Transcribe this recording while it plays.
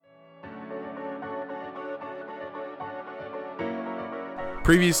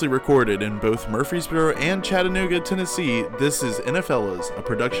Previously recorded in both Murfreesboro and Chattanooga, Tennessee, this is NFLers, a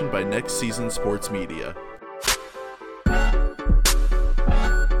production by Next Season Sports Media.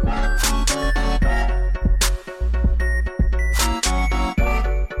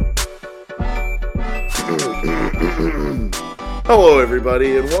 Hello,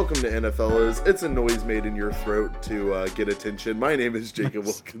 everybody, and welcome to NFLers. It's a noise made in your throat to get attention. My name is Jacob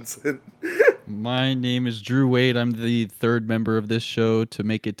Wilkinson. My name is Drew Wade. I'm the third member of this show to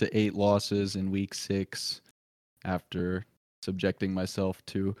make it to 8 losses in week 6 after subjecting myself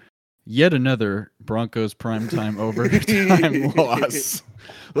to yet another Broncos primetime overtime loss.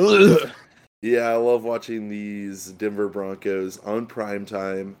 Yeah, I love watching these Denver Broncos on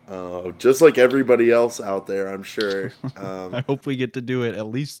primetime, just like everybody else out there, I'm sure. I hope we get to do it at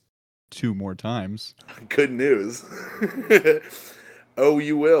least 2 more times. Good news. Oh,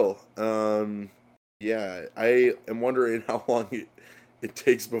 you will. Yeah, I am wondering how long it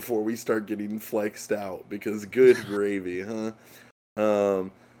takes before we start getting flexed out, because good gravy, huh?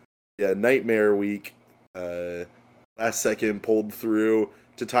 Yeah, nightmare week. Last second pulled through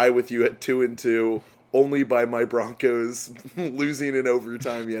to tie with you at 2-2, only by my Broncos losing in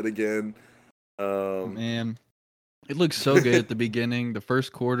overtime yet again. Man, it looked so good at the beginning. The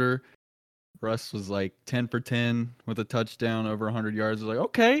first quarter, Russ was like 10 for 10 with a touchdown over 100 yards. I was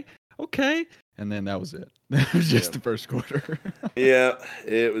like, okay. And then that was it. That was just the first quarter. Yeah,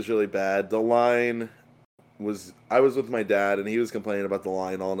 it was really bad. The line I was with my dad, and he was complaining about the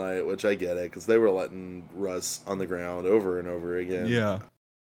line all night, which I get it, because they were letting Russ on the ground over and over again. Yeah.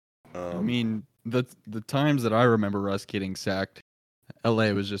 I mean, the times that I remember Russ getting sacked, LA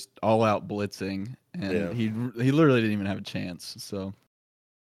was just all out blitzing, and he literally didn't even have a chance. So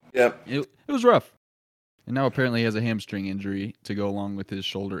yeah, it was rough. And now apparently he has a hamstring injury to go along with his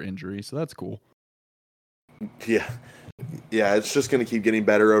shoulder injury, so that's cool. Yeah, it's just going to keep getting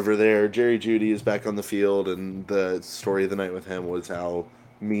better over there. Jerry Jeudy is back on the field, and the story of the night with him was how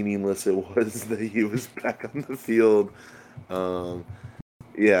meaningless it was that he was back on the field.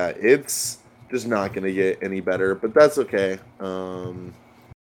 Yeah, it's just not going to get any better, but that's okay. I'm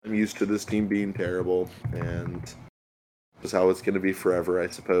used to this team being terrible, and that's how it's going to be forever, I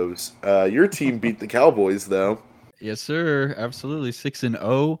suppose. Your team beat the Cowboys, though. Yes, sir. Absolutely.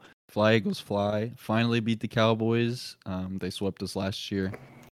 6-0. Fly Eagles fly. Finally beat the Cowboys. They swept us last year.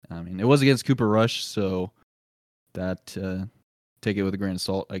 I mean, it was against Cooper Rush, so that take it with a grain of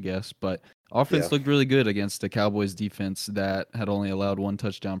salt, I guess. But offense looked really good against the Cowboys defense that had only allowed 1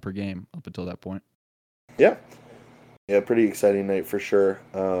 touchdown per game up until that point. Yeah, pretty exciting night for sure.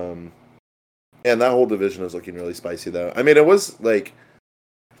 And that whole division is looking really spicy, though. I mean, it was like,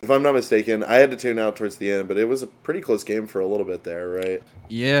 if I'm not mistaken, I had to tune out towards the end, but it was a pretty close game for a little bit there, right?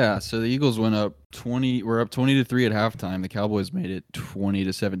 Yeah, so the Eagles went up 20. We're up 20-3 at halftime. The Cowboys made it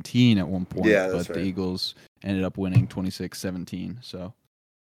 20-17 at one point, but the Eagles ended up winning 26-17. So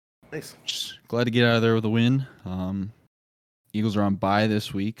nice. Glad to get out of there with a win. Eagles are on bye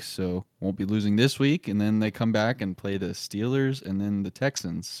this week, so won't be losing this week, and then they come back and play the Steelers and then the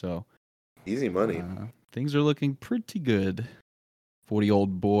Texans. So easy money. Things are looking pretty good for the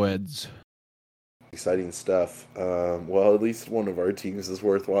old boys. Exciting stuff. Well, at least one of our teams is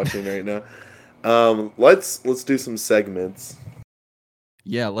worth watching right now. Let's do some segments.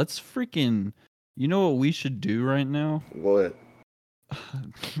 Yeah, let's freaking. You know what we should do right now? What?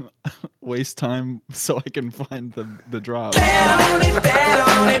 Waste time so I can find the drop.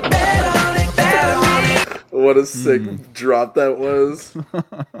 What a sick drop that was.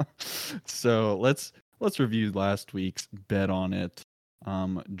 So let's review last week's bet on it.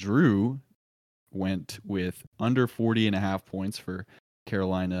 Drew went with under 40.5 points for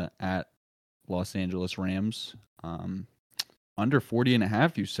Carolina at Los Angeles Rams. Under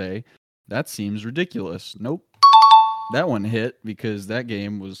 40.5, you say? That seems ridiculous. Nope. That one hit because that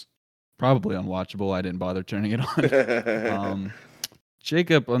game was probably unwatchable. I didn't bother turning it on.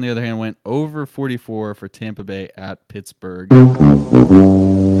 Jacob, on the other hand, went over 44 for Tampa Bay at Pittsburgh. We're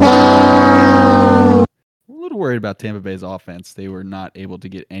a little worried about Tampa Bay's offense. They were not able to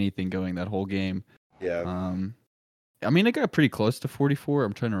get anything going that whole game. Yeah. I mean, it got pretty close to 44.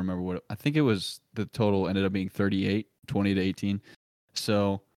 I'm trying to remember I think it was the total ended up being 38, 20-18.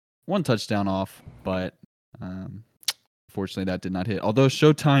 So 1 touchdown off, but unfortunately that did not hit. Although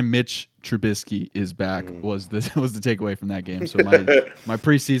Showtime Mitch Trubisky is back was the takeaway from that game. So my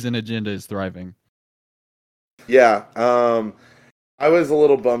preseason agenda is thriving. Yeah. I was a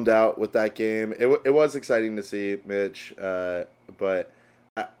little bummed out with that game. It was exciting to see Mitch, but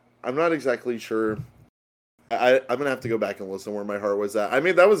I'm not exactly sure. I'm going to have to go back and listen where my heart was at. I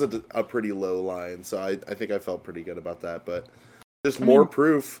mean, that was a pretty low line, so I think I felt pretty good about that. But Just more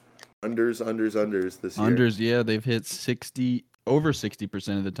proof. Unders this year. Unders, yeah, they've hit over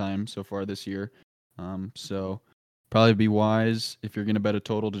 60% of the time so far this year. So probably be wise if you're going to bet a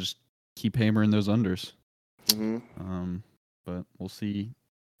total to just keep hammering those unders. Mm-hmm. But we'll see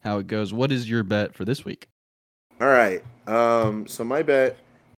how it goes. What is your bet for this week? All right. So my bet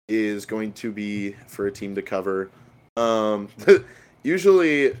is going to be for a team to cover.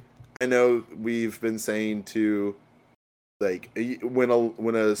 Usually, I know we've been saying to like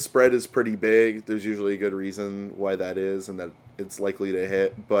when a spread is pretty big, there's usually a good reason why that is, and that it's likely to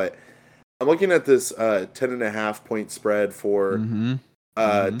hit. But I'm looking at this 10.5 point spread for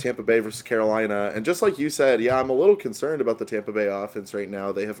Tampa Bay versus Carolina, and just like you said, yeah, I'm a little concerned about the Tampa Bay offense right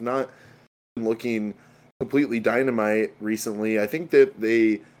now. They have not been looking completely dynamite recently. I think that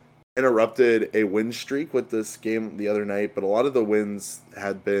they interrupted a win streak with this game the other night, but a lot of the wins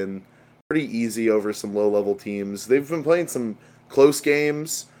had been pretty easy over some low-level teams. They've been playing some close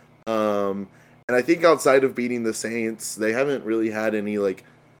games, and I think outside of beating the Saints, they haven't really had any like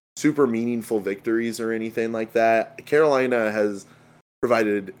super meaningful victories or anything like that. Carolina has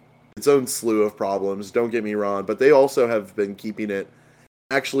provided its own slew of problems, don't get me wrong, but they also have been keeping it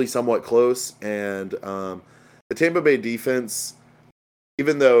actually somewhat close, and the Tampa Bay defense,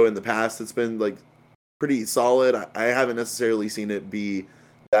 even though in the past it's been like pretty solid, I haven't necessarily seen it be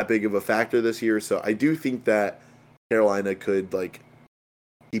that big of a factor this year. So I do think that Carolina could like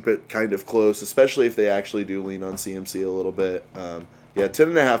keep it kind of close, especially if they actually do lean on CMC a little bit. Yeah,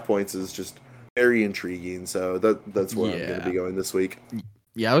 10.5 points is just very intriguing. So that's where I'm going to be going this week.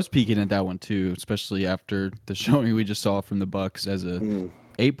 Yeah, I was peeking at that one too, especially after the showing we just saw from the Bucs as a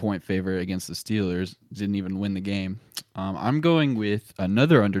 8-point favorite against the Steelers. Didn't even win the game. I'm going with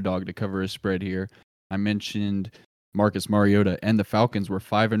another underdog to cover a spread here. I mentioned Marcus Mariota and the Falcons were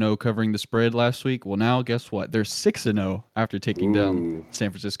 5-0 covering the spread last week. Well, now guess what? They're 6-0 after taking down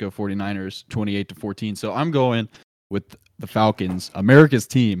San Francisco 49ers 28-14. So I'm going with the Falcons, America's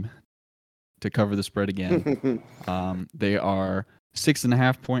team, to cover the spread again. They are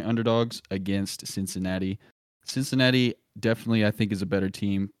 6.5-point underdogs against Cincinnati. Cincinnati definitely, I think, is a better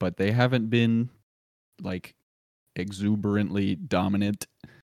team, but they haven't been like exuberantly dominant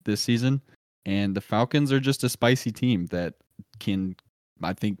this season. And the Falcons are just a spicy team that can,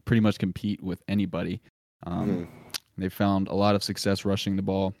 I think, pretty much compete with anybody. They found a lot of success rushing the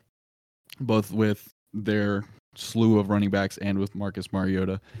ball, both with their slew of running backs and with Marcus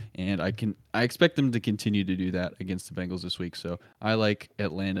Mariota. And I expect them to continue to do that against the Bengals this week. So I like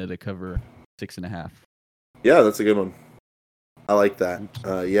Atlanta to cover 6.5. Yeah, that's a good one. I like that.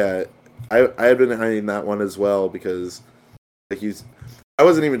 Yeah, I had been eyeing that one as well because like I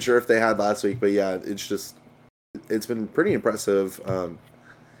wasn't even sure if they had last week, but yeah, it's been pretty impressive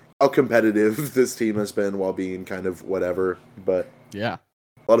how competitive this team has been while being kind of whatever. But yeah,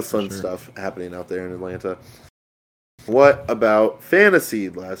 a lot of fun stuff happening out there in Atlanta. What about fantasy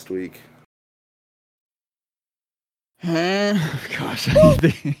last week? Gosh,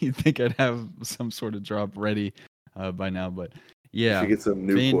 you'd think I'd have some sort of drop ready by now, but yeah, you get some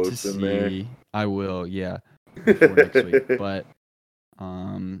new fantasy, quotes in there. I will, yeah, before next week. But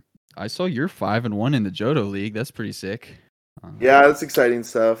I saw you're 5-1 in the Johto League. That's pretty sick. Yeah, that's exciting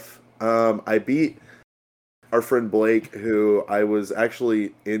stuff. I beat our friend Blake, who I was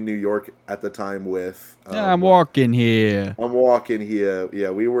actually in New York at the time with. I'm walking here. Yeah,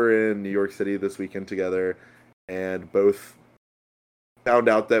 we were in New York City this weekend together, and both found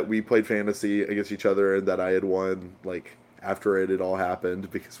out that we played fantasy against each other and that I had won like after it had all happened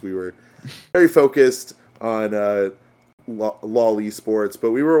because we were very focused on LOL esports,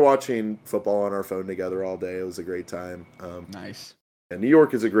 but we were watching football on our phone together all day. It was a great time. Nice. And New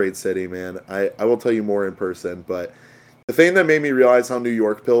York is a great city, man. I will tell you more in person, but the thing that made me realize how New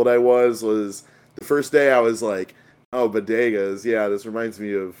York pilled I was the first day I was like, oh, bodegas, yeah, this reminds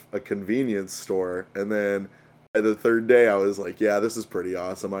me of a convenience store. And then the third day I was like, yeah, this is pretty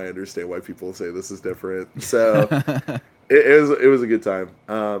awesome. I understand why people say this is different. So it was a good time.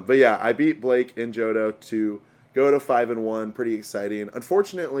 But yeah, I beat Blake and Johto to go to 5-1. Pretty exciting.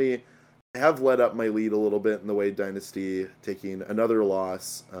 Unfortunately, I have led up my lead a little bit in the Wade Dynasty, taking another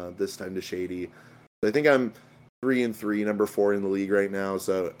loss, this time to Shady. So I think I'm 3-3, number 4 in the league right now,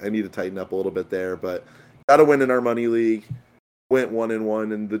 so I need to tighten up a little bit there. But got to win in our money league. Went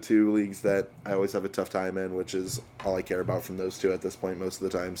 1-1 in the 2 leagues that I always have a tough time in, which is all I care about from those 2 at this point most of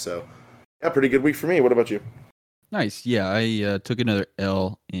the time. So yeah, pretty good week for me. What about you? Nice. Yeah, I took another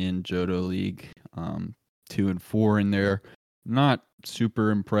L in Johto League. 2-4 in there. Not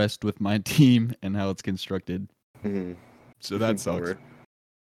super impressed with my team and how it's constructed. So that sucks.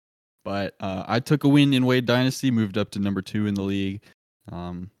 But I took a win in Wade Dynasty, moved up to number 2 in the league.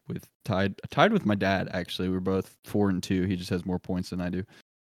 With tied with my dad. Actually, we're both 4-2. He just has more points than I do.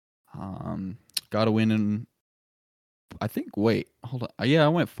 Got a win in. I think. Wait, hold on. Yeah, I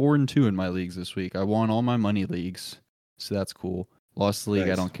went 4-2 in my leagues this week. I won all my money leagues, so that's cool. Lost the league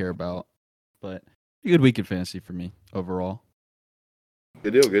I don't care about, but a good week in fantasy for me overall.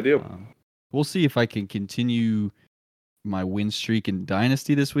 Good deal. Good deal. We'll see if I can continue my win streak in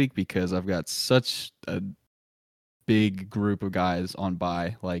Dynasty this week because I've got such a big group of guys on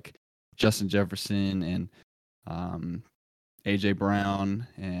bye, like Justin Jefferson and AJ Brown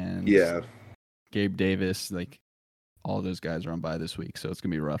and Gabe Davis. Like all those guys are on bye this week, so it's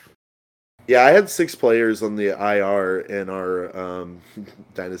gonna be rough. Yeah, I had 6 players on the IR in our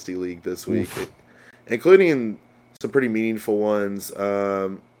Dynasty League this week, including some pretty meaningful ones.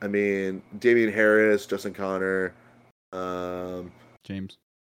 I mean, Damian Harris, Justin Connor, James.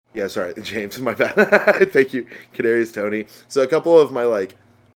 Yeah, sorry, James. My bad. Thank you, Kadarius Toney. So a couple of my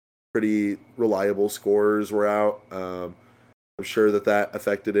pretty reliable scorers were out. I'm sure that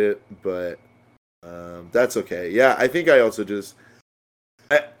affected it, but that's okay. Yeah, I think I also just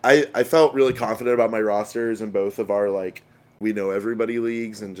I felt really confident about my rosters in both of our we know everybody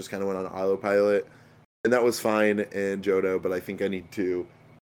leagues and just kind of went on autopilot, and that was fine in Jodo. But I think I need to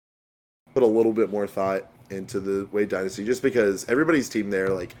put a little bit more thought into the Wade Dynasty, just because everybody's team there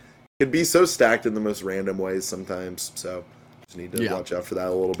can be so stacked in the most random ways sometimes. So just need to watch out for that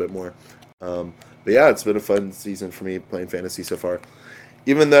a little bit more. But yeah, it's been a fun season for me playing fantasy so far,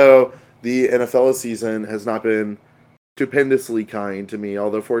 even though the NFL season has not been stupendously kind to me.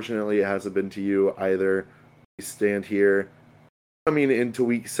 Although fortunately, it hasn't been to you either. We stand here coming into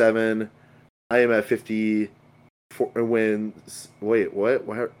week 7. I am at 54 wins. Wait,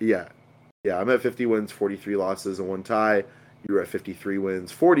 what? Yeah, I'm at 50 wins, 43 losses, and 1 tie. You were at 53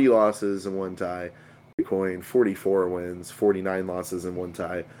 wins, 40 losses, and 1 tie. Bitcoin, 44 wins, 49 losses, and 1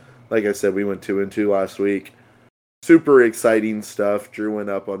 tie. Like I said, we went 2-2 last week. Super exciting stuff. Drew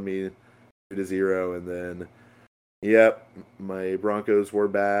went up on me 2-0, and then, my Broncos were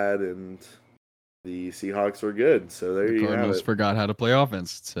bad, and the Seahawks were good. So there you have it. Cardinals forgot how to play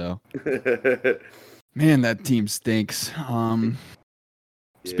offense. So, man, that team stinks.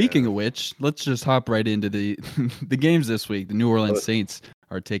 Speaking of which, let's just hop right into the the games this week. The New Orleans Saints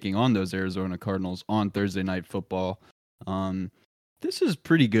are taking on those Arizona Cardinals on Thursday Night Football. This is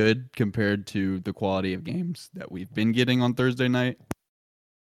pretty good compared to the quality of games that we've been getting on Thursday night.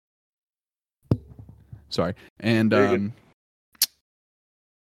 Sorry. And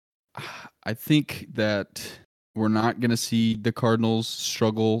I think that we're not going to see the Cardinals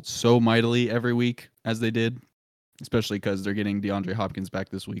struggle so mightily every week as they did, especially because they're getting DeAndre Hopkins back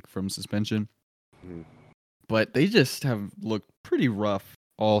this week from suspension. Mm-hmm. But they just have looked pretty rough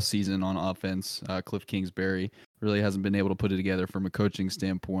all season on offense. Cliff Kingsbury really hasn't been able to put it together from a coaching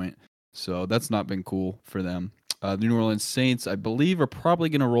standpoint, so that's not been cool for them. The New Orleans Saints, I believe, are probably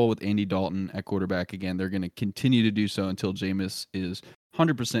going to roll with Andy Dalton at quarterback again. They're going to continue to do so until Jameis is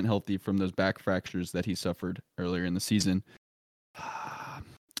 100% healthy from those back fractures that he suffered earlier in the season.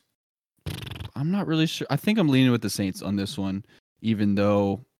 I'm not really sure. I think I'm leaning with the Saints on this one, even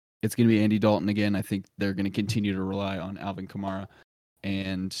though it's going to be Andy Dalton again. I think they're going to continue to rely on Alvin Kamara.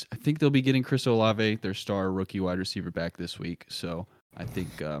 And I think they'll be getting Chris Olave, their star rookie wide receiver, back this week. So I think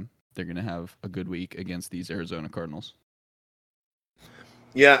they're going to have a good week against these Arizona Cardinals.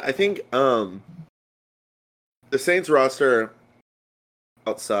 Yeah, I think the Saints roster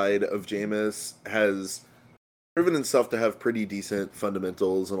outside of Jameis has proven himself to have pretty decent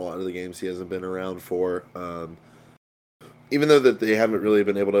fundamentals in a lot of the games he hasn't been around for. Even though that they haven't really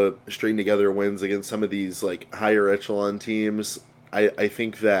been able to string together wins against some of these higher echelon teams, I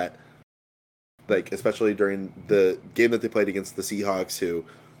think that especially during the game that they played against the Seahawks, who,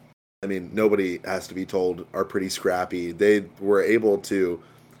 I mean, nobody has to be told are pretty scrappy. They were able to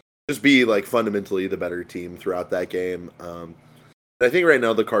just be fundamentally the better team throughout that game. I think right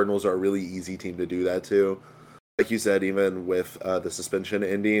now the Cardinals are a really easy team to do that to. Like you said, even with the suspension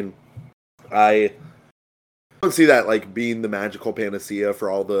ending, I don't see that being the magical panacea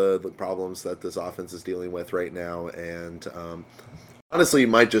for all the problems that this offense is dealing with right now. And honestly,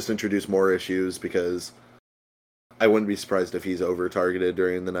 might just introduce more issues, because I wouldn't be surprised if he's over-targeted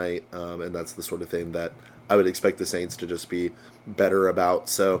during the night. And that's the sort of thing that I would expect the Saints to just be better about.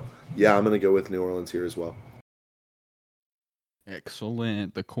 So, yeah, I'm going to go with New Orleans here as well.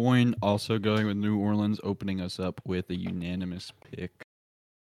 Excellent. The coin also going with New Orleans, opening us up with a unanimous pick.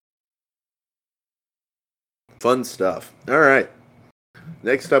 Fun stuff. All right.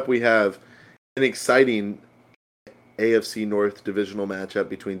 Next up, we have an exciting AFC North divisional matchup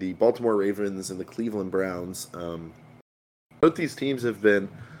between the Baltimore Ravens and the Cleveland Browns. Both these teams have been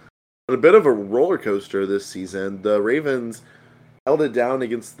on a bit of a roller coaster this season. The Ravens held it down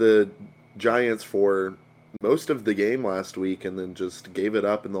against the Giants for most of the game last week and then just gave it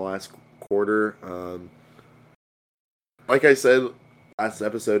up in the last quarter. Like I said last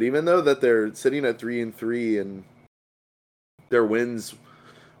episode, even though that they're sitting at 3-3 and their wins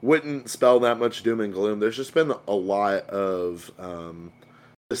wouldn't spell that much doom and gloom, there's just been a lot of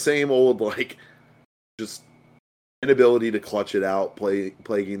the same old, like, just inability to clutch it out,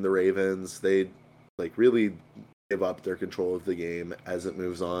 plaguing the Ravens. They, like, really give up their control of the game as it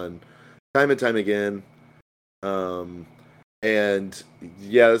moves on, time and time again. And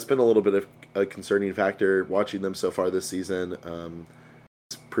yeah, it's been a little bit of a concerning factor watching them so far this season.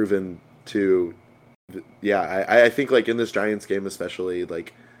 It's proven to, yeah, I think, like, in this Giants game especially,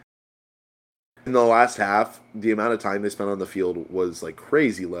 like, in the last half, the amount of time they spent on the field was, like,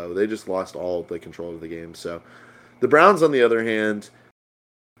 crazy low. They just lost all the control of the game. So the Browns, on the other hand,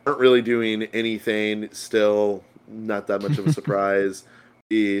 aren't really doing anything still. Not that much of a surprise.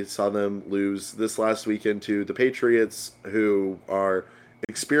 We saw them lose this last weekend to the Patriots, who are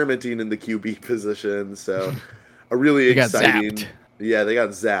experimenting in the QB position. So a really exciting... Yeah, they got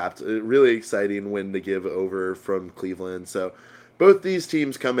zapped. A really exciting win to give over from Cleveland. So both these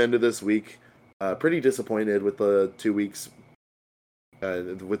teams come into this week pretty disappointed with the 2 weeks,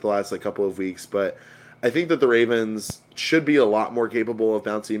 with the last couple of weeks. But I think that the Ravens should be a lot more capable of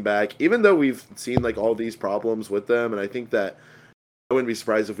bouncing back, even though we've seen, like, all these problems with them. And I think that I wouldn't be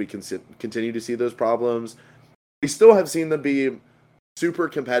surprised if we can continue to see those problems. We still have seen them be super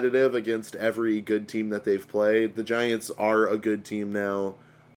competitive against every good team that they've played. The Giants are a good team now.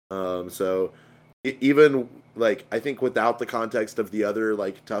 So even, like, I think without the context of the other,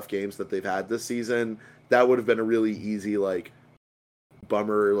 like, tough games that they've had this season, that would have been a really easy, like,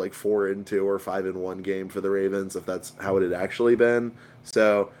 bummer, like, 4-2 or 5-1 game for the Ravens if that's how it had actually been.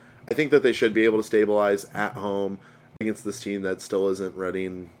 So I think that they should be able to stabilize at home against this team that still isn't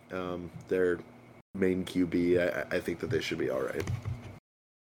running their main QB. I think that they should be all right.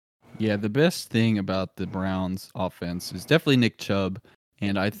 Yeah, the best thing about the Browns offense is definitely Nick Chubb,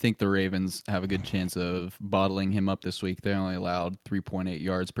 and I think the Ravens have a good chance of bottling him up this week. They only allowed 3.8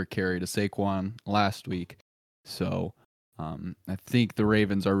 yards per carry to Saquon last week. So I think the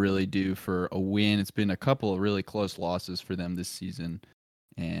Ravens are really due for a win. It's been a couple of really close losses for them this season,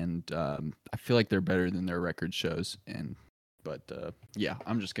 and I feel like they're better than their record shows. But yeah,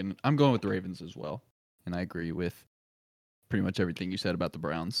 I'm going with the Ravens as well, and I agree with pretty much everything you said about the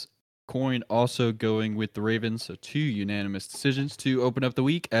Browns. Coin also going with the Ravens, so 2 unanimous decisions to open up the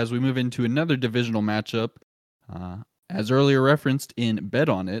week as we move into another divisional matchup. As earlier referenced in Bet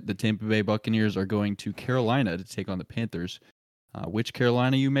On It, the Tampa Bay Buccaneers are going to Carolina to take on the Panthers. Which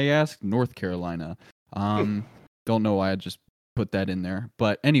Carolina, you may ask? North Carolina. Don't know why I just put that in there.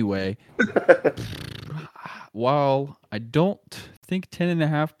 But anyway, while I don't think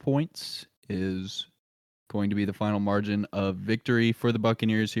 10.5 points is going to be the final margin of victory for the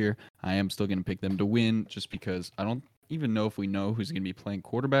Buccaneers here, I am still going to pick them to win just because I don't even know if we know who's going to be playing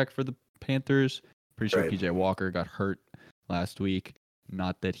quarterback for the Panthers. Pretty sure Right. PJ Walker got hurt last week.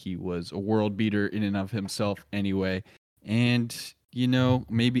 Not that he was a world beater in and of himself anyway. And, you know,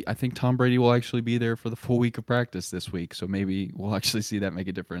 maybe I think Tom Brady will actually be there for the full week of practice this week. So maybe we'll actually see that make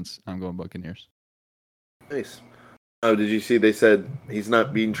a difference. I'm going Buccaneers. Nice. Oh, did you see they said he's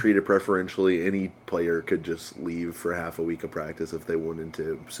not being treated preferentially? Any player could just leave for half a week of practice if they wanted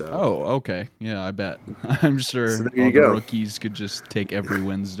to. So. Oh, okay. Yeah, I bet. I'm sure So there all you the go. rookies could just take every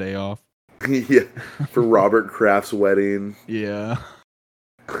Wednesday off. Yeah, for Robert Kraft's wedding. Yeah.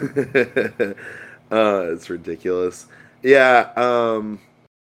 It's ridiculous. Yeah,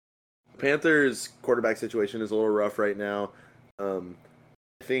 Panthers quarterback situation is a little rough right now. I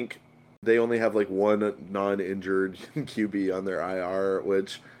think they only have like one non-injured QB on their IR,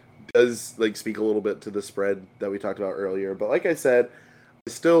 which does like speak a little bit to the spread that we talked about earlier. But like I said,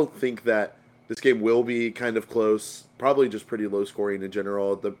 I still think that this game will be kind of close, probably just pretty low scoring in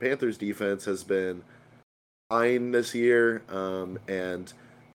general. The Panthers defense has been fine this year, and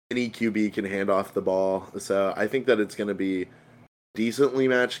any QB can hand off the ball. So I think that it's going to be a decently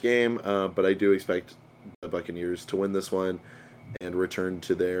matched game, but I do expect the Buccaneers to win this one and return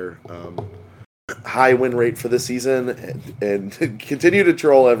to their high win rate for the season and continue to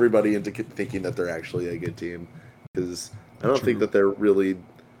troll everybody into thinking that they're actually a good team, because I don't think that they're really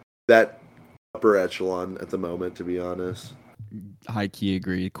that upper echelon at the moment, to be honest. High key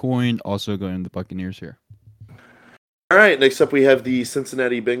agree. Coin also going to the Buccaneers here. All right, next up we have the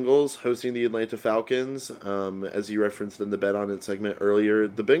Cincinnati Bengals hosting the Atlanta Falcons. As you referenced in the Bet On It segment earlier,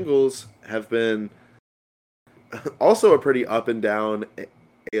 the Bengals have been also a pretty up and down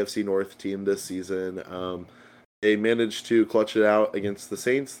AFC North team this season. They managed to clutch it out against the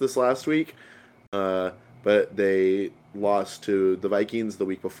Saints this last week, but they lost to the Vikings the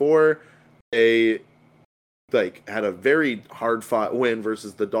week before. They had a very hard fought win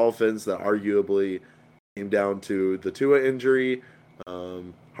versus the Dolphins that arguably came down to the Tua injury.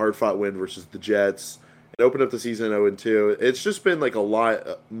 Hard fought win versus the Jets. It opened up the season 0-2. It's just been like a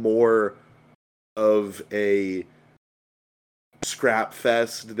lot more of a scrap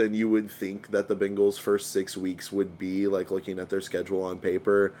fest than you would think that the Bengals' first 6 weeks would be, like looking at their schedule on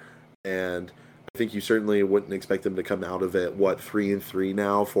paper. And I think you certainly wouldn't expect them to come out of it, 3-3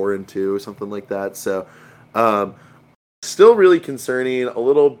 now, 4-2, something like that. So still really concerning, a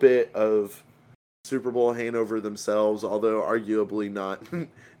little bit of Super Bowl hangover themselves, although arguably not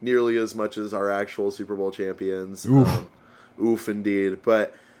nearly as much as our actual Super Bowl champions. Oof indeed.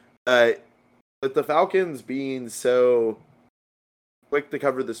 But with the Falcons being so quick to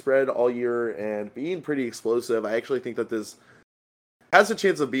cover the spread all year and being pretty explosive, I actually think that this has a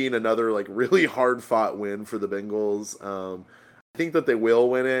chance of being another really hard fought win for the Bengals. I think that they will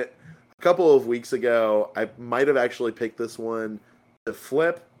win it. A couple of weeks ago, I might have actually picked this one to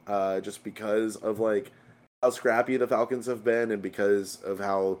flip, just because of how scrappy the Falcons have been and because of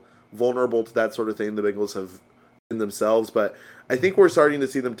how vulnerable to that sort of thing the Bengals have been themselves. But I think we're starting to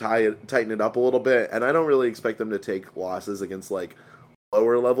see them tighten it up a little bit, and I don't really expect them to take losses against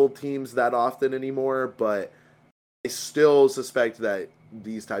lower level teams that often anymore. But I still suspect that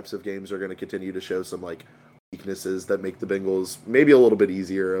these types of games are going to continue to show some weaknesses that make the Bengals maybe a little bit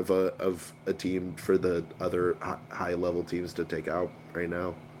easier of a team for the other high level teams to take out right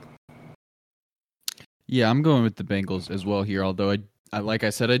now. Yeah, I'm going with the Bengals as well here. Although I like I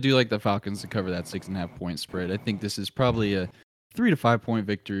said, I do like the Falcons to cover that 6.5 point spread. I think this is probably a 3 to 5 point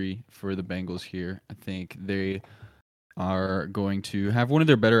victory for the Bengals here. I think they are going to have one of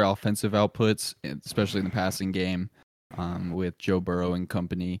their better offensive outputs, especially in the passing game, with Joe Burrow and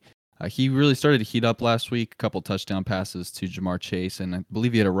company. He really started to heat up last week, a couple touchdown passes to Jamar Chase, and I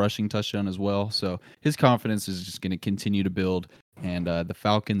believe he had a rushing touchdown as well. So his confidence is just going to continue to build, and the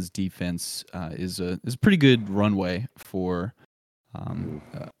Falcons' defense is a pretty good runway for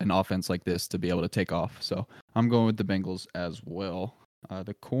an offense like this to be able to take off. So I'm going with the Bengals as well.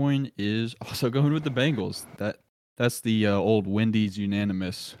 The coin is also going with the Bengals. That's the old Wendy's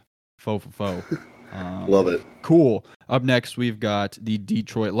unanimous faux for faux. Love it. Cool. Up next, we've got the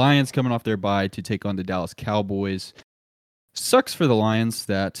Detroit Lions coming off their bye to take on the Dallas Cowboys. Sucks for the Lions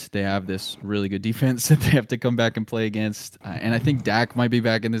that they have this really good defense that they have to come back and play against. And I think Dak might be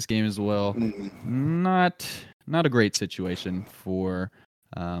back in this game as well. Mm-hmm. Not a great situation for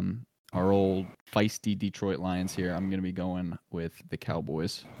our old feisty Detroit Lions here. I'm going to be going with the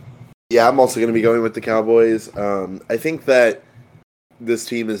Cowboys. Yeah, I'm also going to be going with the Cowboys. I think that this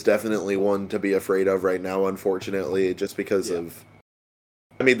team is definitely one to be afraid of right now, unfortunately, just because of...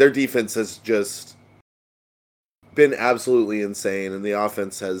 I mean, their defense has just been absolutely insane, and the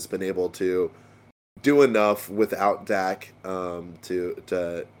offense has been able to do enough without Dak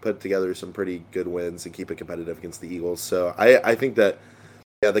to put together some pretty good wins and keep it competitive against the Eagles. So I think that,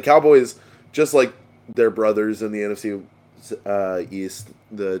 the Cowboys, just like their brothers in the NFC East,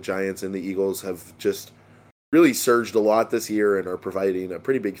 the Giants and the Eagles, have just really surged a lot this year and are providing a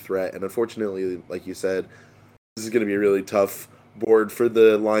pretty big threat. And unfortunately, like you said, this is going to be a really tough board for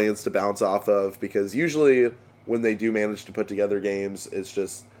the Lions to bounce off of, because usually when they do manage to put together games, it's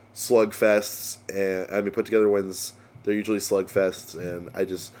just slugfests. And put together wins, they're usually slugfests, and I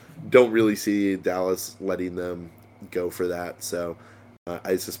just don't really see Dallas letting them go for that. So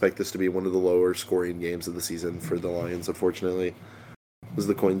I suspect this to be one of the lower scoring games of the season for the Lions, unfortunately. What does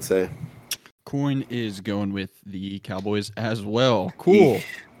the coin say? Coin is going with the Cowboys as well. Cool.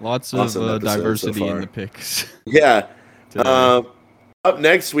 Lots of awesome diversity in the picks. Yeah. Up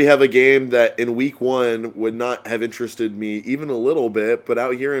next, we have a game that in week 1 would not have interested me even a little bit, but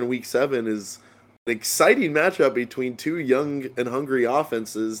out here in week 7 is an exciting matchup between two young and hungry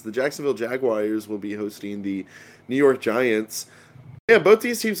offenses. The Jacksonville Jaguars will be hosting the New York Giants. Yeah, both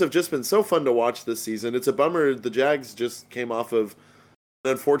these teams have just been so fun to watch this season. It's a bummer the Jags just came off of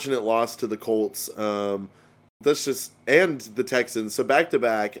an unfortunate loss to the Colts. And the Texans. So back to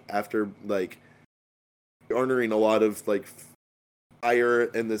back after garnering a lot of fire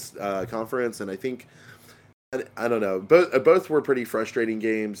in this conference, and I think I don't know. Both were pretty frustrating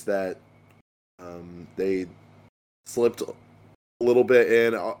games that they slipped a little bit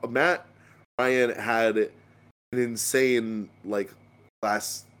in. Matt Ryan had an insane like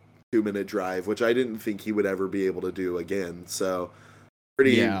last 2-minute drive, which I didn't think he would ever be able to do again. So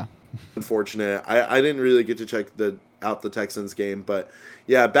pretty unfortunate. I didn't really get to check out the Texans game, but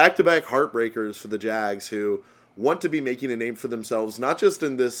yeah, back-to-back heartbreakers for the Jags, who want to be making a name for themselves, not just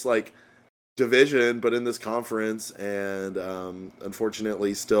in this like division, but in this conference, and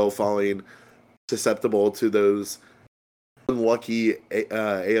unfortunately still falling susceptible to those unlucky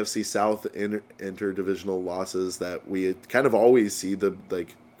AFC South interdivisional losses that we kind of always see the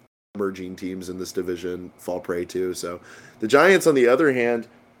like emerging teams in this division fall prey to. So the Giants, on the other hand,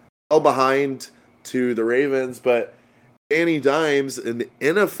 fell behind to the Ravens, but Danny Dimes, an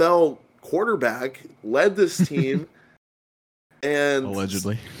NFL quarterback, led this team, and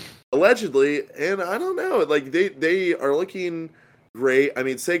allegedly, and I don't know, like they are looking great. I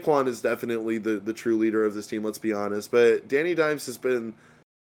mean, Saquon is definitely the true leader of this team, let's be honest, but Danny Dimes has been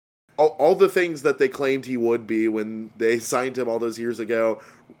all the things that they claimed he would be when they signed him all those years ago.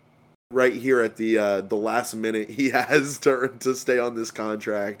 Right here at the last minute, he has to stay on this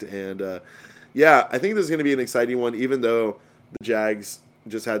contract, and yeah, I think this is going to be an exciting one, even though the Jags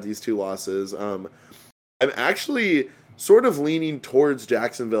just had these 2 losses. I'm actually sort of leaning towards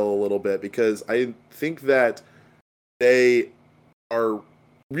Jacksonville a little bit, because I think that they are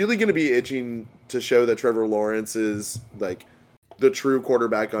really going to be itching to show that Trevor Lawrence is like the true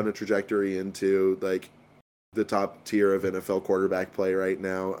quarterback on a trajectory into like the top tier of NFL quarterback play right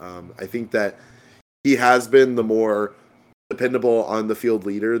now. I think that he has been the more dependable on the field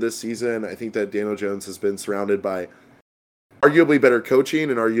leader this season. I think that Daniel Jones has been surrounded by arguably better coaching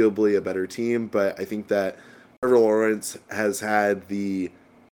and arguably a better team, but I think that Trevor Lawrence has had the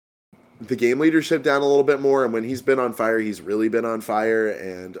game leadership down a little bit more, and when he's been on fire, he's really been on fire,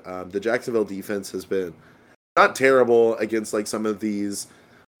 and the Jacksonville defense has been not terrible against like some of these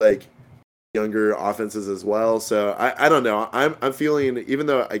like younger offenses as well. So I don't know. I'm feeling, even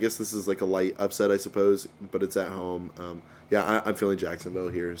though I guess this is like a light upset, I suppose, but it's at home. Yeah, I'm feeling Jacksonville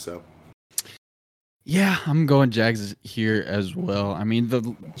here. So yeah, I'm going Jags here as well. I mean,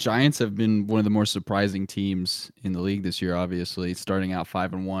 the Giants have been one of the more surprising teams in the league this year, obviously, starting out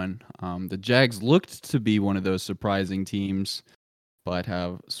 5-1. The Jags looked to be one of those surprising teams, but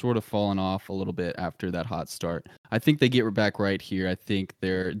have sort of fallen off a little bit after that hot start. I think they get back right here. I think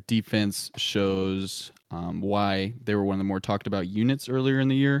their defense shows why they were one of the more talked about units earlier in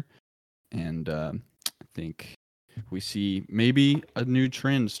the year. And I think we see maybe a new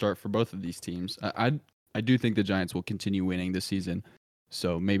trend start for both of these teams. I do think the Giants will continue winning this season,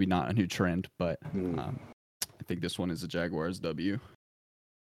 so maybe not a new trend, but I think this one is a Jaguars W.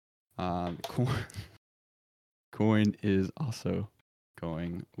 Coin is also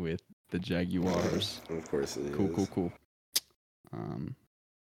going with the Jaguars. Of course it is. Cool.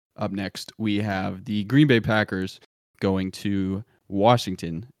 Up next, we have the Green Bay Packers going to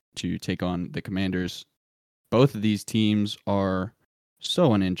Washington to take on the Commanders. Both of these teams are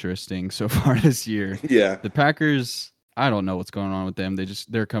so uninteresting so far this year. Yeah. The Packers, I don't know what's going on with them.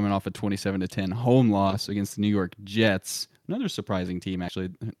 They're coming off a 27-10 home loss against the New York Jets. Another surprising team, actually.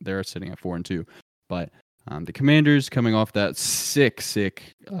 They're sitting at 4-2. But the Commanders coming off that sick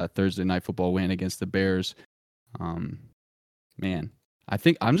Thursday Night Football win against the Bears. Man, I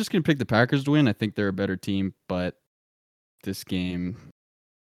think I'm just going to pick the Packers to win. I think they're a better team, but this game,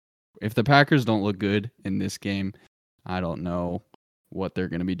 if the Packers don't look good in this game, I don't know what they're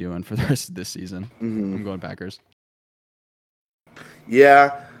going to be doing for the rest of this season. Mm-hmm. I'm going Packers.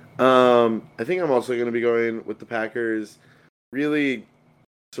 Yeah, I think I'm also going to be going with the Packers. Really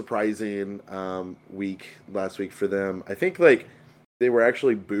surprising week last week for them. I think like they were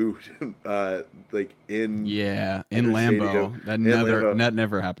actually booed like in Lambeau. Stadium. That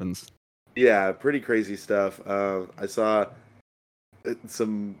never happens. Yeah, pretty crazy stuff. I saw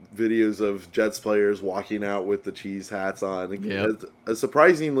some videos of Jets players walking out with the cheese hats on. Yep. A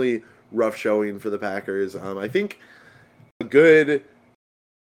surprisingly rough showing for the Packers. I think a good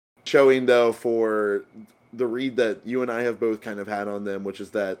showing though for the read that you and I have both kind of had on them, which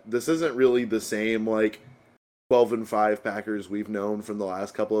is that this isn't really the same like 12-5 Packers we've known from the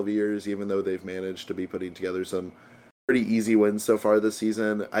last couple of years, even though they've managed to be putting together some pretty easy wins so far this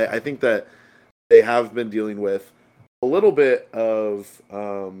season. I think that they have been dealing with a little bit of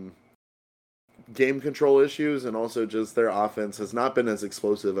game control issues, and also just their offense has not been as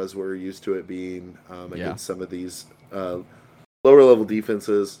explosive as we're used to it being against some of these lower level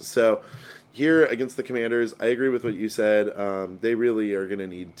defenses. So here against the Commanders, I agree with what you said. They really are going to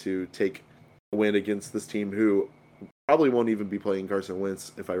need to take a win against this team who probably won't even be playing Carson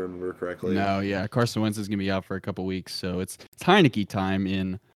Wentz, if I remember correctly. No, yeah, Carson Wentz is going to be out for a couple weeks, so it's Heineke time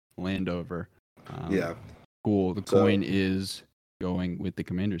in Landover. Yeah. Cool. The coin is going with the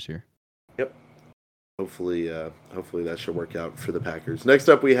Commanders here. Yep. Hopefully that should work out for the Packers. Next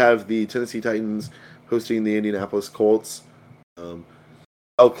up, we have the Tennessee Titans hosting the Indianapolis Colts.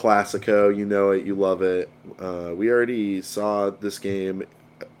 El Clasico, you know it, you love it. We already saw this game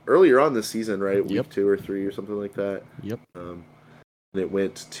earlier on this season, right? Week 2 or 3 or something like that. Yep. And it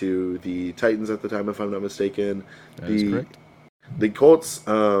went to the Titans at the time, if I'm not mistaken. That is correct. The Colts,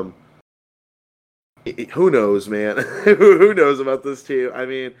 who knows, man? Who knows about this team? I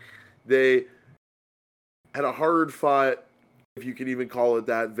mean, they had a hard-fought, if you can even call it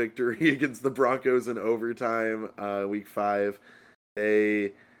that, victory against the Broncos in overtime, week 5.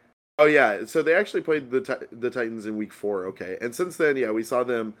 So they actually played the Titans in week 4, okay. And since then, we saw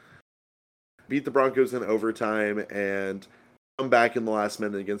them beat the Broncos in overtime and come back in the last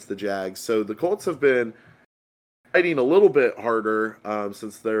minute against the Jags. So the Colts have been fighting a little bit harder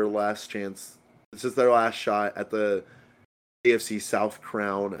since their last shot at the AFC South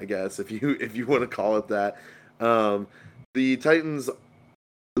crown, I guess, if you want to call it that. The Titans,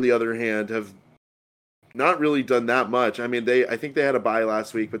 on the other hand, have not really done that much. I mean, I think they had a bye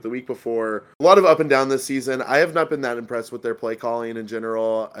last week, but the week before, a lot of up and down this season. I have not been that impressed with their play calling in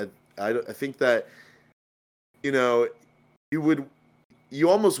general. I think that, you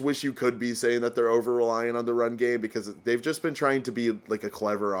almost wish you could be saying that they're over-relying on the run game, because they've just been trying to be like a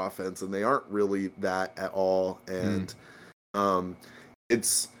clever offense, and they aren't really that at all. And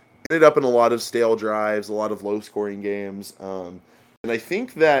it's ended up in a lot of stale drives, a lot of low-scoring games. And I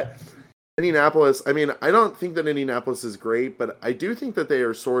think that Indianapolis, I don't think that Indianapolis is great, but I do think that they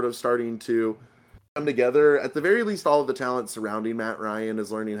are sort of starting to come together. At the very least, all of the talent surrounding Matt Ryan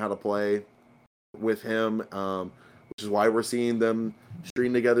is learning how to play with him, which is why we're seeing them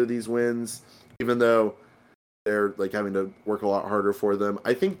string together these wins, even though they're like having to work a lot harder for them.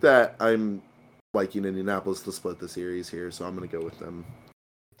 I think that I'm liking Indianapolis to split the series here, so I'm going to go with them.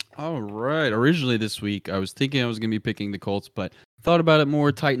 All right. Originally this week, I was thinking I was going to be picking the Colts, but thought about it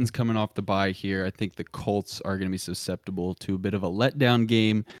more. Titans coming off the bye here. I think the Colts are going to be susceptible to a bit of a letdown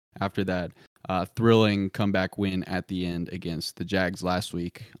game after that thrilling comeback win at the end against the Jags last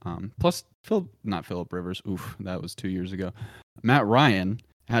week. Plus, not Phillip Rivers. Oof, that was 2 years ago. Matt Ryan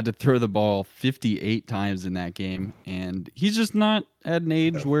had to throw the ball 58 times in that game, and he's just not at an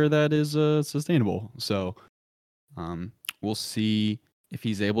age where that is sustainable. So we'll see if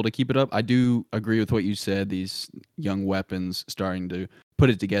he's able to keep it up. I do agree with what you said, these young weapons starting to put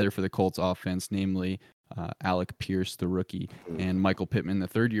it together for the Colts offense, namely Alec Pierce, the rookie, and Michael Pittman, the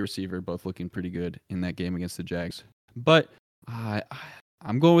third-year receiver, both looking pretty good in that game against the Jags. But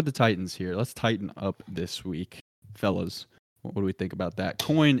I'm going with the Titans here. Let's tighten up this week. Fellas, what do we think about that?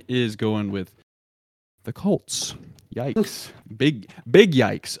 Coin is going with the Colts. Yikes. Big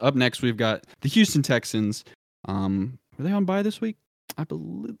yikes. Up next, we've got the Houston Texans. Were they on bye this week? I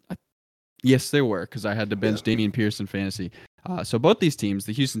believe. Yes, they were, because I had to bench Dameon Pierce in fantasy. So both these teams,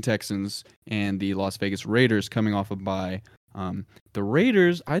 the Houston Texans and the Las Vegas Raiders, coming off a bye. The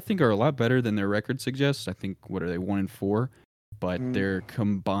Raiders, I think, are a lot better than their record suggests. I think, what are they, 1-4? But their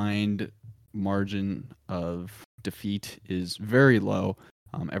combined margin of defeat is very low.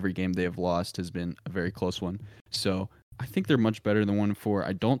 Every game they have lost has been a very close one. So I think they're much better than 1-4.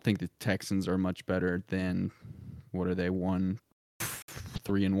 I don't think the Texans are much better than, what are they,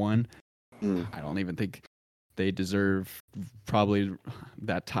 3-1? I don't even think they deserve probably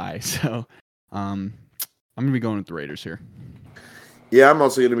that tie. So I'm going to be going with the Raiders here. Yeah, I'm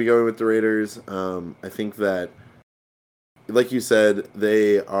also going to be going with the Raiders. I think that, like you said,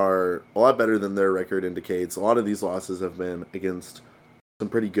 they are a lot better than their record indicates. A lot of these losses have been against some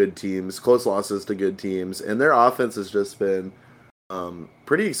pretty good teams, close losses to good teams, and their offense has just been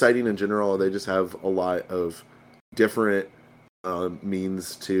pretty exciting in general. They just have a lot of different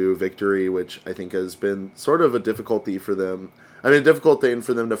means to victory, which I think has been sort of a difficulty for them. Difficult thing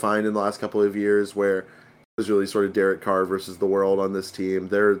for them to find in the last couple of years, where it was really sort of Derek Carr versus the world on this team.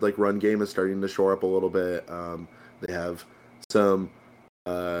 Their run game is starting to shore up a little bit. They have some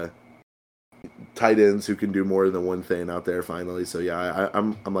tight ends who can do more than one thing out there finally. So yeah,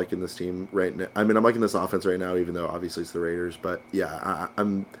 I'm liking this team right now. I'm liking this offense right now, even though obviously it's the Raiders. But yeah,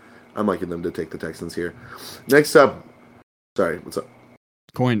 I'm liking them to take the Texans here. Next up, sorry, what's up?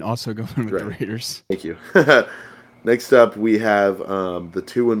 Coin also going with the Raiders. Thank you. Next up, we have the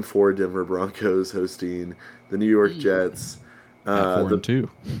 2-4 Denver Broncos hosting the New York Jets. At 4-2.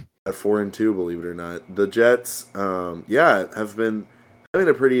 At 4-2, believe it or not. The Jets, have been having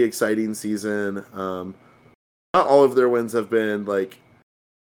a pretty exciting season. Not all of their wins have been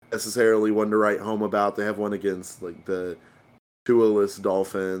necessarily one to write home about. They have one against the Tua-less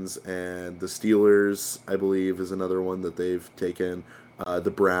Dolphins, and the Steelers, I believe, is another one that they've taken.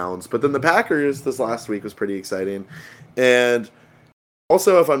 The Browns, but then the Packers this last week was pretty exciting, and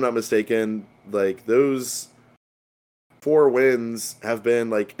also, if I'm not mistaken, like those 4 wins have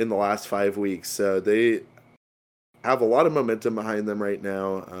been like in the last 5 weeks, so they have a lot of momentum behind them right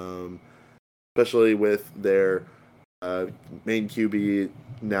now, especially with their main QB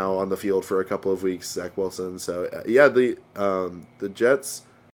now on the field for a couple of weeks, Zach Wilson. So yeah, the Jets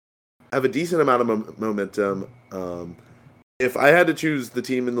have a decent amount of momentum. If I had to choose the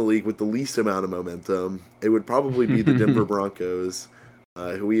team in the league with the least amount of momentum, it would probably be the Denver Broncos,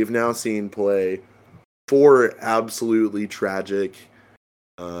 who we have now seen play 4 absolutely tragic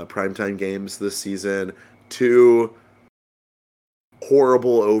primetime games this season, 2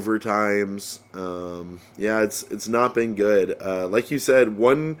 horrible overtimes. Yeah, it's not been good. Like you said,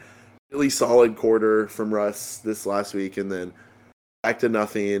 one really solid quarter from Russ this last week, and then back to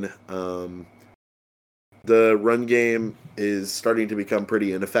nothing. The run game is starting to become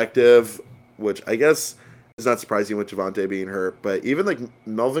pretty ineffective, which I guess is not surprising with Javonte being hurt. But even like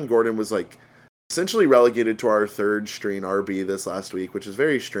Melvin Gordon was like essentially relegated to our third string RB this last week, which is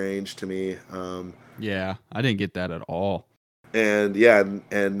very strange to me. Yeah, I didn't get that at all. And yeah,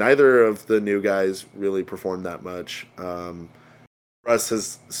 and neither of the new guys really performed that much. Russ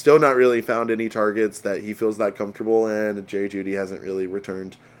has still not really found any targets that he feels that comfortable in. Jerry Jeudy hasn't really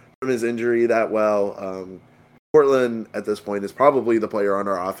returned from his injury that well. Portland at this point is probably the player on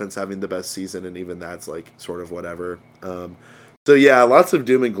our offense having the best season, and even that's like sort of whatever. So yeah, lots of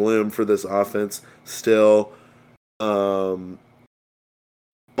doom and gloom for this offense still. All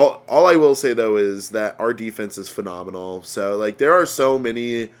I will say though is that our defense is phenomenal. So like there are so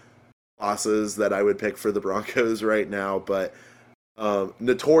many losses that I would pick for the Broncos right now, but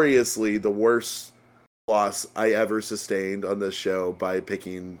notoriously the worst loss I ever sustained on this show by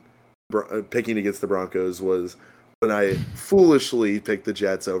picking against the Broncos was when I foolishly picked the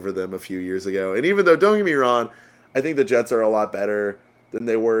Jets over them a few years ago. And even though, don't get me wrong, I think the Jets are a lot better than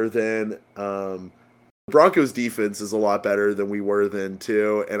they were then. The Broncos defense is a lot better than we were then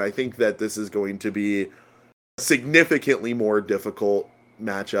too, and I think that this is going to be a significantly more difficult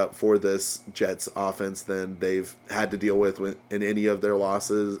matchup for this Jets offense than they've had to deal with in any of their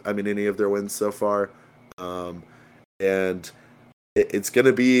losses. I mean, any of their wins so far. And it's going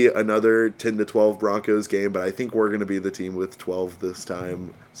to be another 10-12 Broncos game, but I think we're going to be the team with 12 this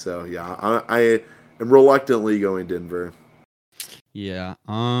time. So yeah, I am reluctantly going Denver. Yeah.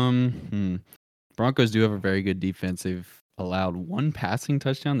 Broncos do have a very good defense. They've allowed 1 passing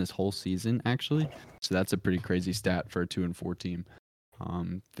touchdown this whole season, actually. So that's a pretty crazy stat for a 2-4 team.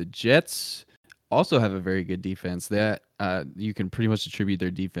 The Jets also have a very good defense. That you can pretty much attribute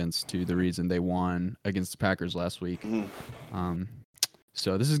their defense to the reason they won against the Packers last week.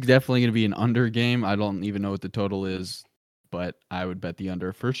 So this is definitely going to be an under game. I don't even know what the total is, but I would bet the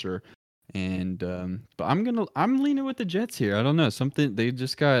under for sure. And but I'm leaning with the Jets here. I don't know, something they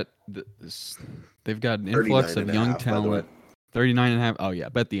just got. They've got an influx of young talent. 39.5. Oh yeah,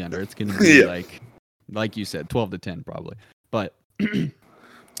 bet the under. It's going to be like you said, 12-10 probably. But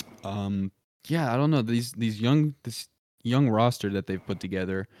yeah, I don't know, this young roster that they've put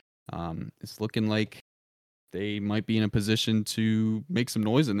together. It's looking like they might be in a position to make some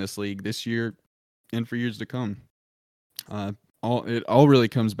noise in this league this year and for years to come. It all really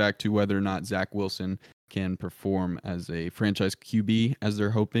comes back to whether or not Zach Wilson can perform as a franchise QB as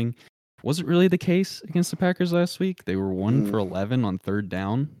they're hoping. Wasn't really the case against the Packers last week. They were 1 for 11 on 3rd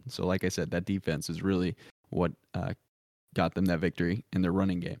down. So like I said, that defense is really what got them that victory in their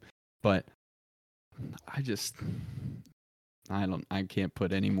running game. But I can't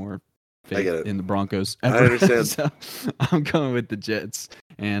put any more faith in the Broncos ever. I understand. So I'm going with the Jets,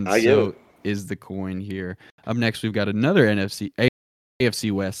 and is the coin here. Up next, we've got another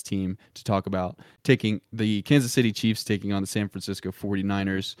AFC West team to talk about, taking the Kansas City Chiefs taking on the San Francisco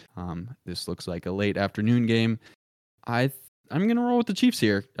 49ers. This looks like a late afternoon game. I'm going to roll with the Chiefs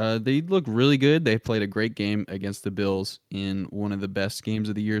here. They look really good. They played a great game against the Bills in one of the best games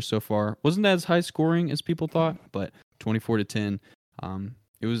of the year so far. Wasn't as high scoring as people thought, but 24-10.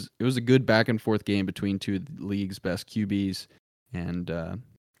 It was a good back and forth game between two of the league's best QBs, and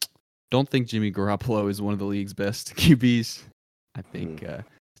don't think Jimmy Garoppolo is one of the league's best QBs. I think the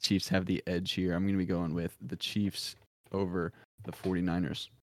Chiefs have the edge here. I'm going to be going with the Chiefs over the 49ers.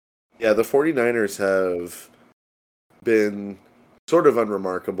 Yeah, the 49ers have been sort of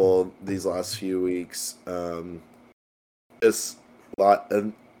unremarkable these last few weeks. Just lots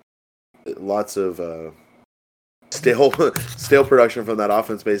of stale production from that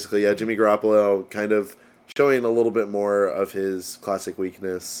offense, basically. Yeah, Jimmy Garoppolo kind of showing a little bit more of his classic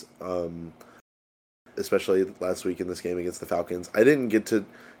weakness, especially last week in this game against the Falcons. I didn't get to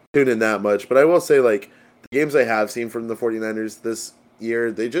tune in that much, but I will say, like, the games I have seen from the 49ers this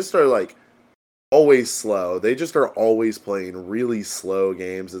year, they just are, like, always slow. They just are always playing really slow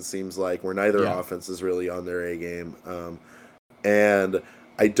games, it seems like, where neither offense is really on their A game. And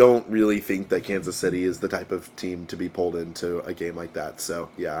I don't really think that Kansas City is the type of team to be pulled into a game like that. So,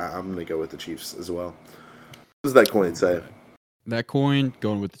 yeah, I'm going to go with the Chiefs as well. What does that coin say? That coin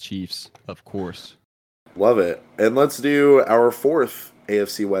going with the Chiefs, of course. Love it. And let's do our fourth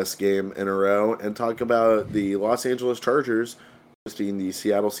AFC West game in a row and talk about the Los Angeles Chargers hosting the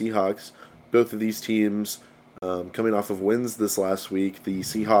Seattle Seahawks. Both of these teams coming off of wins this last week. The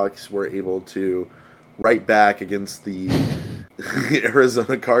Seahawks were able to right back against the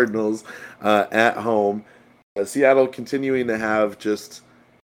Arizona Cardinals at home. Seattle continuing to have just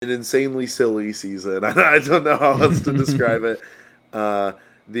an insanely silly season. I don't know how else to describe it.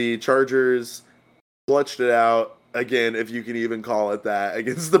 The Chargers clutched it out again, if you can even call it that,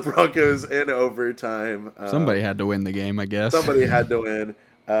 against the Broncos in overtime. Somebody had to win the game, I guess. Somebody had to win.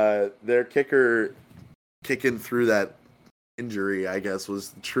 Their kicker kicking through that injury, I guess,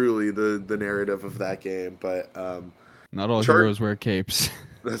 was truly the narrative of that game. But not all heroes wear capes.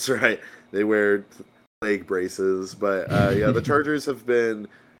 That's right. They wear leg braces. But yeah, the Chargers have been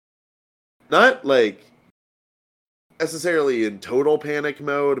not like necessarily in total panic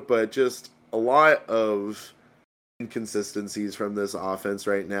mode, but just a lot of inconsistencies from this offense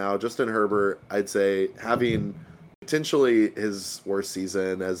right now. Justin Herbert, I'd say, having potentially his worst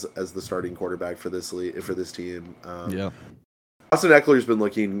season as the starting quarterback for this team. Austin Eckler's been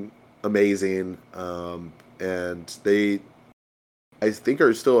looking amazing, and they, I think,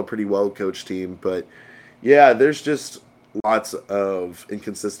 are still a pretty well coached team. But yeah, there's just lots of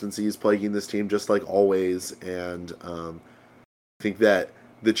inconsistencies plaguing this team, just like always. And I think that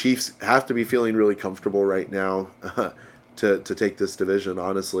the Chiefs have to be feeling really comfortable right now to take this division,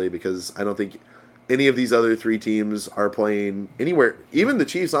 honestly, because I don't think any of these other three teams are playing anywhere. Even the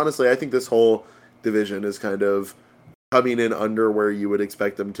Chiefs, honestly, I think this whole division is kind of coming in under where you would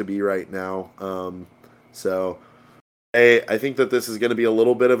expect them to be right now. So I think that this is going to be a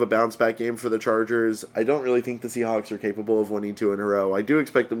little bit of a bounce back game for the Chargers. I don't really think the Seahawks are capable of winning 2 in a row. I do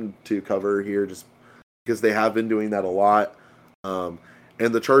expect them to cover here just because they have been doing that a lot.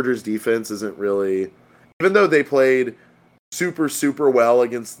 And the Chargers defense isn't really, even though they played super, super well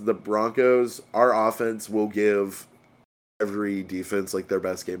against the Broncos, our offense will give every defense like their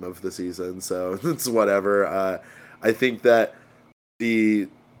best game of the season. So it's whatever. I think that the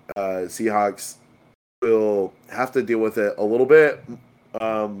Seahawks will have to deal with it a little bit.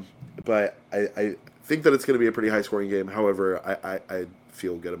 But I think that it's going to be a pretty high scoring game. However, I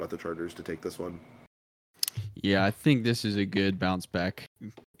feel good about the Chargers to take this one. Yeah, I think this is a good bounce back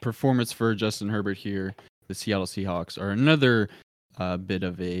performance for Justin Herbert here. The Seattle Seahawks are another bit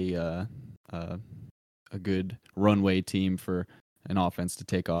of a good runway team for an offense to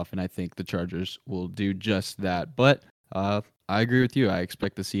take off, and I think the Chargers will do just that. But I agree with you. I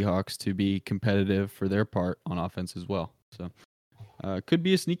expect the Seahawks to be competitive for their part on offense as well. So could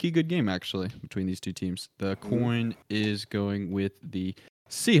be a sneaky good game, actually, between these two teams. The coin is going with the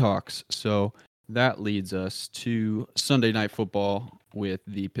Seahawks. So that leads us to Sunday Night Football with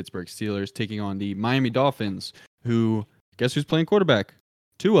the Pittsburgh Steelers taking on the Miami Dolphins, who, guess who's playing quarterback?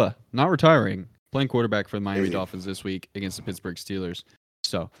 Tua, not retiring, playing quarterback for the Miami Dolphins this week against the Pittsburgh Steelers.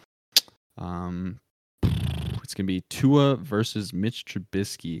 So it's going to be Tua versus Mitch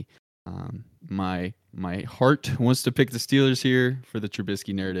Trubisky. My heart wants to pick the Steelers here for the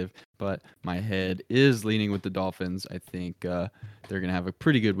Trubisky narrative, but my head is leaning with the Dolphins. I think they're going to have a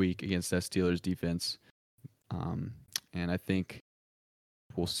pretty good week against that Steelers defense. And I think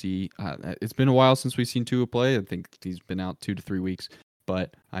we'll see. It's been a while since we've seen Tua play. I think he's been out 2 to 3 weeks,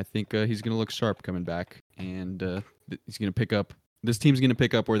 but I think he's going to look sharp coming back, and he's going to pick up. This team's going to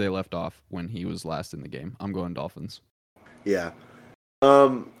pick up where they left off when he was last in the game. I'm going Dolphins. Yeah.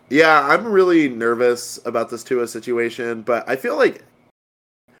 Yeah, I'm really nervous about this Tua situation, but I feel like,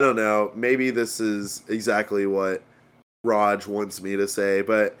 I don't know, maybe this is exactly what Raj wants me to say,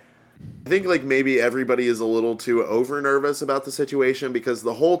 but I think like maybe everybody is a little too over nervous about the situation because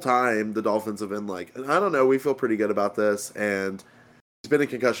the whole time the Dolphins have been like, I don't know, we feel pretty good about this, and he's been in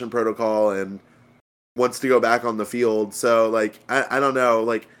concussion protocol and wants to go back on the field. So like, I don't know,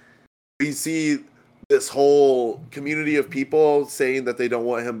 like we see this whole community of people saying that they don't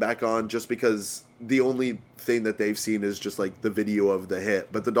want him back on just because the only thing that they've seen is just like the video of the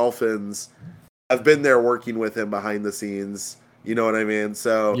hit. But the Dolphins have been there working with him behind the scenes. You know what I mean?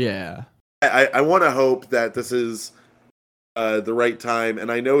 So yeah, I want to hope that this is the right time,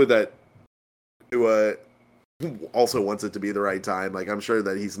 and I know that Tua also wants it to be the right time. Like, I'm sure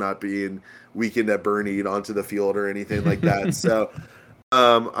that he's not being weekend at Bernie onto the field or anything like that. So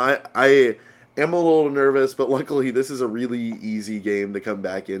I am a little nervous, but luckily this is a really easy game to come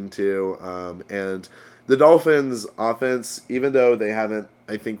back into. And the Dolphins offense, even though they haven't,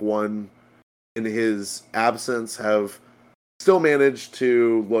 I think, won in his absence, have still managed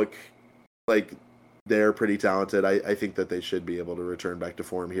to look like they're pretty talented. I think that they should be able to return back to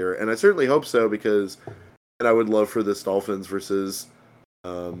form here. And I certainly hope so, because and I would love for this Dolphins versus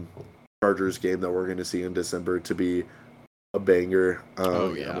Chargers game that we're going to see in December to be a banger.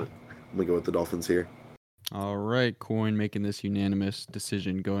 Oh, yeah. I'm going to go with the Dolphins here. All right, Coin making this unanimous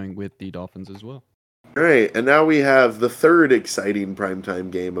decision, going with the Dolphins as well. All right, and now we have the third exciting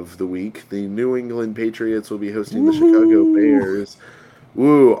primetime game of the week. The New England Patriots will be hosting the Chicago Bears.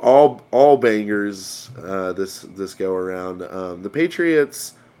 Woo! All bangers this go around. The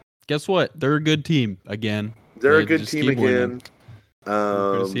Patriots. Guess what? They're a good team again. They're a good team again.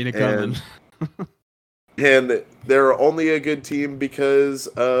 Seen it coming. And they're only a good team because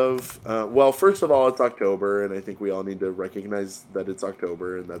of, well, first of all, it's October, and I think we all need to recognize that it's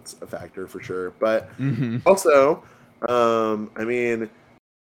October, and that's a factor for sure. But also, I mean,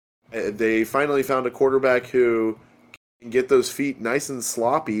 they finally found a quarterback who can get those feet nice and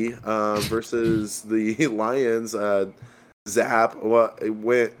sloppy versus the Lions. Zap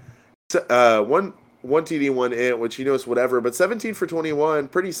went one TD, one int, which is whatever, but 17 for 21,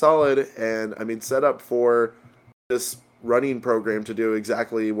 pretty solid, and I mean set up for this running program to do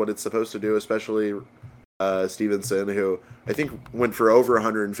exactly what it's supposed to do, especially Stevenson, who I think went for over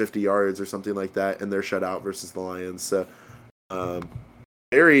 150 yards or something like that in their shutout versus the Lions. So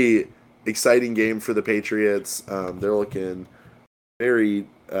very exciting game for the Patriots. They're looking very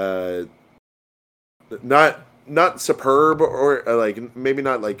not superb or like maybe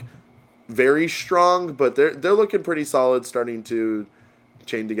not like very strong, but they're looking pretty solid, starting to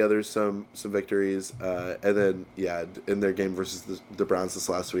chain together some victories. And then in their game versus the Browns this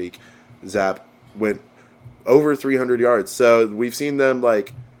last week, Zap went over 300 yards. So we've seen them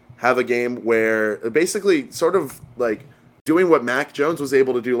like have a game where basically sort of like doing what Mac Jones was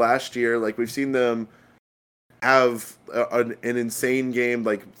able to do last year. Like we've seen them have an insane game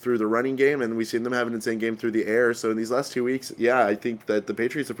like through the running game, and we've seen them have an insane game through the air. So in these last 2 weeks, I think that the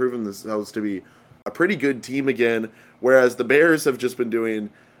Patriots have proven themselves to be a pretty good team again, whereas the Bears have just been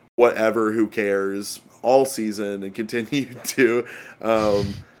doing whatever, who cares, all season and continue to.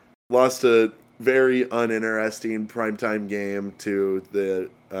 Lost a very uninteresting primetime game to the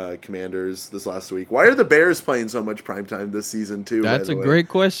Commanders this last week. Why are the Bears playing so much primetime this season too? That's a great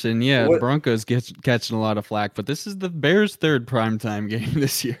question. Yeah, the Broncos catching a lot of flack, but this is the Bears' third primetime game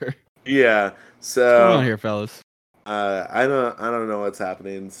this year. Yeah. So what's going on here, fellas? I don't know what's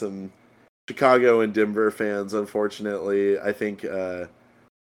happening. Some Chicago and Denver fans, unfortunately. I think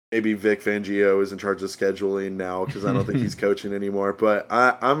maybe Vic Fangio is in charge of scheduling now, because I don't think he's coaching anymore. But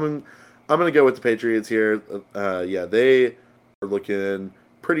I'm gonna go with the Patriots here. They are looking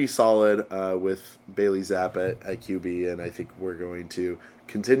pretty solid with Bailey Zapp at QB, and I think we're going to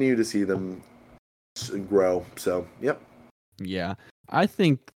continue to see them grow. So, yep. Yeah, I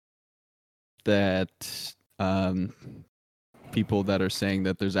think that people that are saying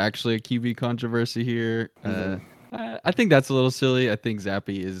that there's actually a QB controversy here, I think that's a little silly. I think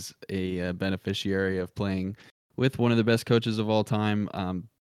Zappy is a beneficiary of playing with one of the best coaches of all time,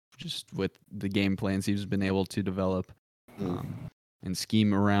 just with the game plans he's been able to develop. And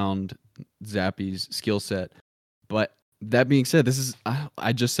scheme around Zappy's skill set. But that being said,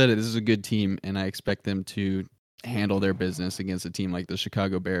 I just said it, this is a good team, and I expect them to handle their business against a team like the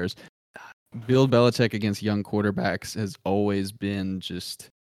Chicago Bears. Bill Belichick against young quarterbacks has always been just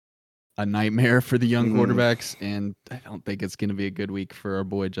a nightmare for the young quarterbacks, and I don't think it's going to be a good week for our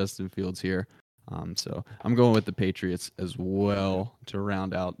boy Justin Fields here. So I'm going with the Patriots as well to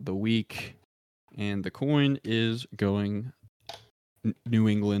round out the week. And the coin is going New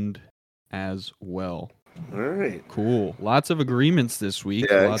England as well. All right. Cool. Lots of agreements this week.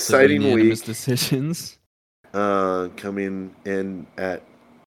 Yeah, lots exciting of unanimous week. Decisions. Coming in at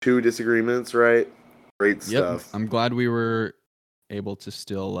 2 disagreements, right? Great stuff. I'm glad we were able to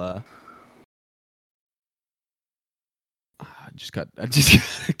still I just got I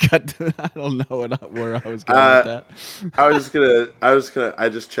don't know where I was going with that. I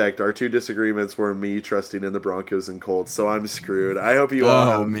just checked. Our 2 disagreements were me trusting in the Broncos and Colts, so I'm screwed. I hope you all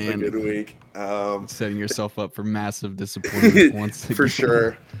have a good week. Setting yourself up for massive disappointment once again. For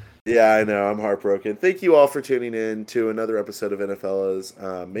sure. Yeah, I know. I'm heartbroken. Thank you all for tuning in to another episode of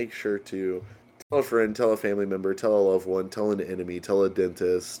NFLs. Make sure to tell a friend, tell a family member, tell a loved one, tell an enemy, tell a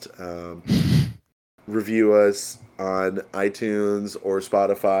dentist. Review us on iTunes or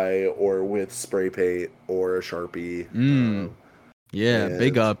Spotify or with spray paint or a Sharpie. Yeah,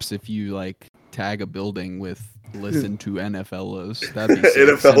 big and ups if you like tag a building with listen to NFLos. That'd be sick.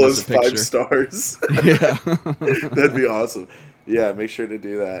 NFL Send us is a picture. 5 stars. Yeah. That'd be awesome. Yeah, make sure to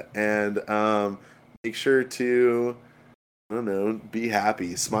do that. And make sure to, I don't know, be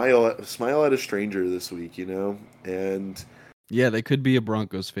happy. Smile at a stranger this week, And Yeah, they could be a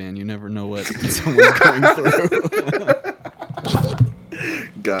Broncos fan. You never know what someone's going through.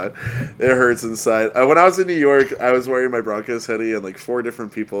 God, it hurts inside. When I was in New York, I was wearing my Broncos hoodie, and like 4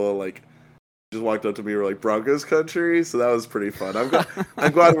 different people just walked up to me and were like, Broncos country. So that was pretty fun.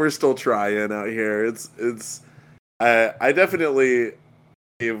 I'm glad we're still trying out here. I definitely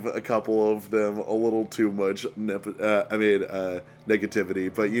gave a couple of them a little too much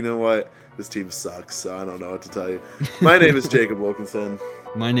negativity, but you know what? This team sucks, so I don't know what to tell you. My name is Jacob Wilkinson.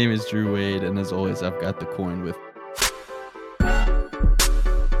 My name is Drew Wade, and as always, I've got the coin with